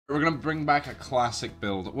We're going to bring back a classic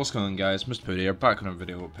build. What's going on, guys? Mr. Payday here, back on a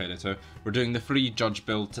video with Payday 2. We're doing the free judge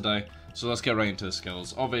build today, so let's get right into the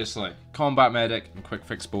skills. Obviously, combat medic and quick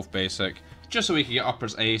fix both basic, just so we can get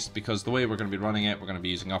uppers aced, because the way we're going to be running it, we're going to be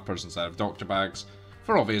using uppers instead of doctor bags,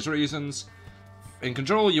 for obvious reasons. In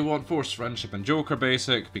control, you want force, friendship, and joker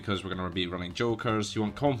basic, because we're going to be running jokers. You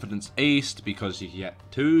want confidence aced, because you can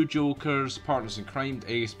get 2 jokers. Partners in crime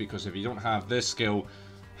aced, because if you don't have this skill,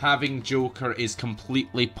 having joker is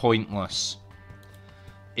completely pointless.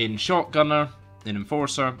 In shotgunner, in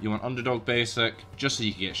enforcer, you want underdog basic, just so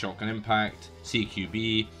you can get shotgun impact,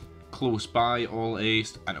 CQB, close by all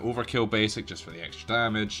aced, and overkill basic just for the extra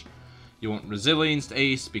damage. You want resilience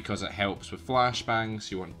ace because it helps with flashbangs.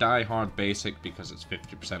 You want die hard basic because it's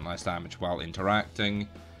 50% less damage while interacting.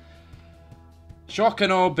 Shock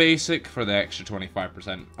and Awe basic for the extra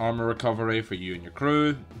 25% armor recovery for you and your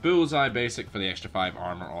crew. Bullseye basic for the extra 5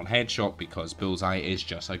 armor on headshot because Bullseye is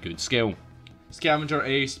just a good skill. Scavenger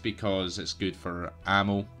ace because it's good for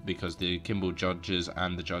ammo because the Kimbo judges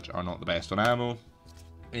and the judge are not the best on ammo.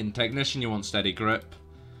 In Technician you want steady grip.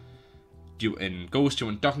 In Ghost you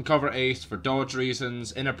want duck and cover ace for dodge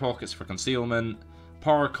reasons. Inner pockets for concealment.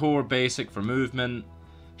 Parkour basic for movement.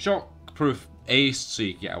 Shockproof ace so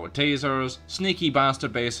you can get out with tasers. Sneaky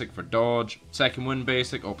bastard basic for dodge. Second wind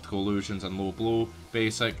basic, optical illusions and low blow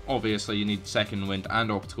basic. Obviously you need second wind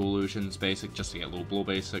and optical illusions basic just to get low blow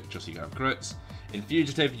basic, just so you can have crits. In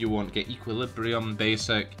fugitive you want to get equilibrium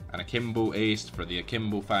basic and akimbo ace for the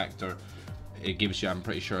akimbo factor. It gives you, I'm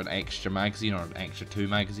pretty sure, an extra magazine or an extra 2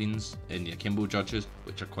 magazines in the akimbo judges,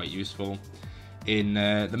 which are quite useful. In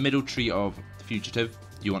the middle tree of fugitive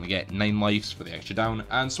you want to get 9 lives for the extra down,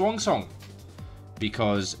 and Swung Song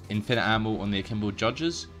because infinite ammo on the akimbo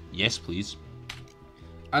judges. Yes, please.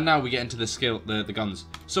 And now we get into the guns.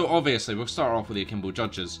 So obviously we'll start off with the akimbo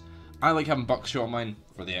judges. I like having buckshot on mine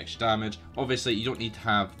for the extra damage. Obviously you don't need to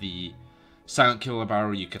have the silent killer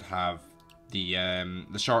barrel. You could have the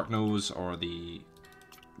shark nose or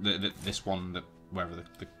this one,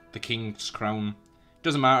 the king's crown.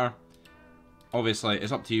 Doesn't matter. Obviously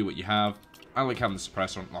it's up to you what you have. I like having the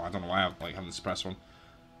suppressor on. Well, I don't know why I like having the suppressor on.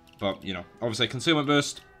 But, you know, obviously concealment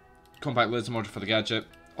boost, compact laser module for the gadget.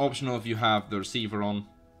 Optional if you have the receiver on.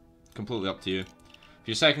 Completely up to you. For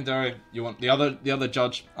your secondary, you want the other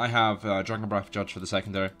judge. I have Dragon Breath judge for the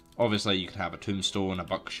secondary. Obviously you can have a tombstone, a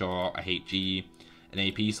buckshot, a HE, an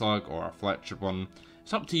AP slug, or a Fletcher one.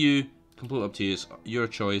 It's up to you. Completely up to you. It's your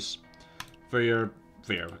choice. For your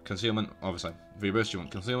concealment, obviously. For your boost, you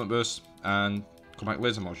want concealment boost and compact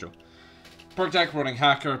laser module. Perk deck running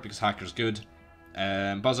hacker because hacker's good.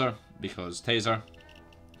 Buzzer because taser.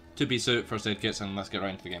 2-piece suit, first aid kits, and let's get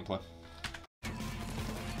right into the gameplay.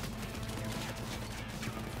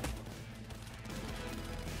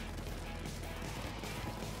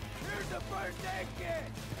 Here's the first aid kit.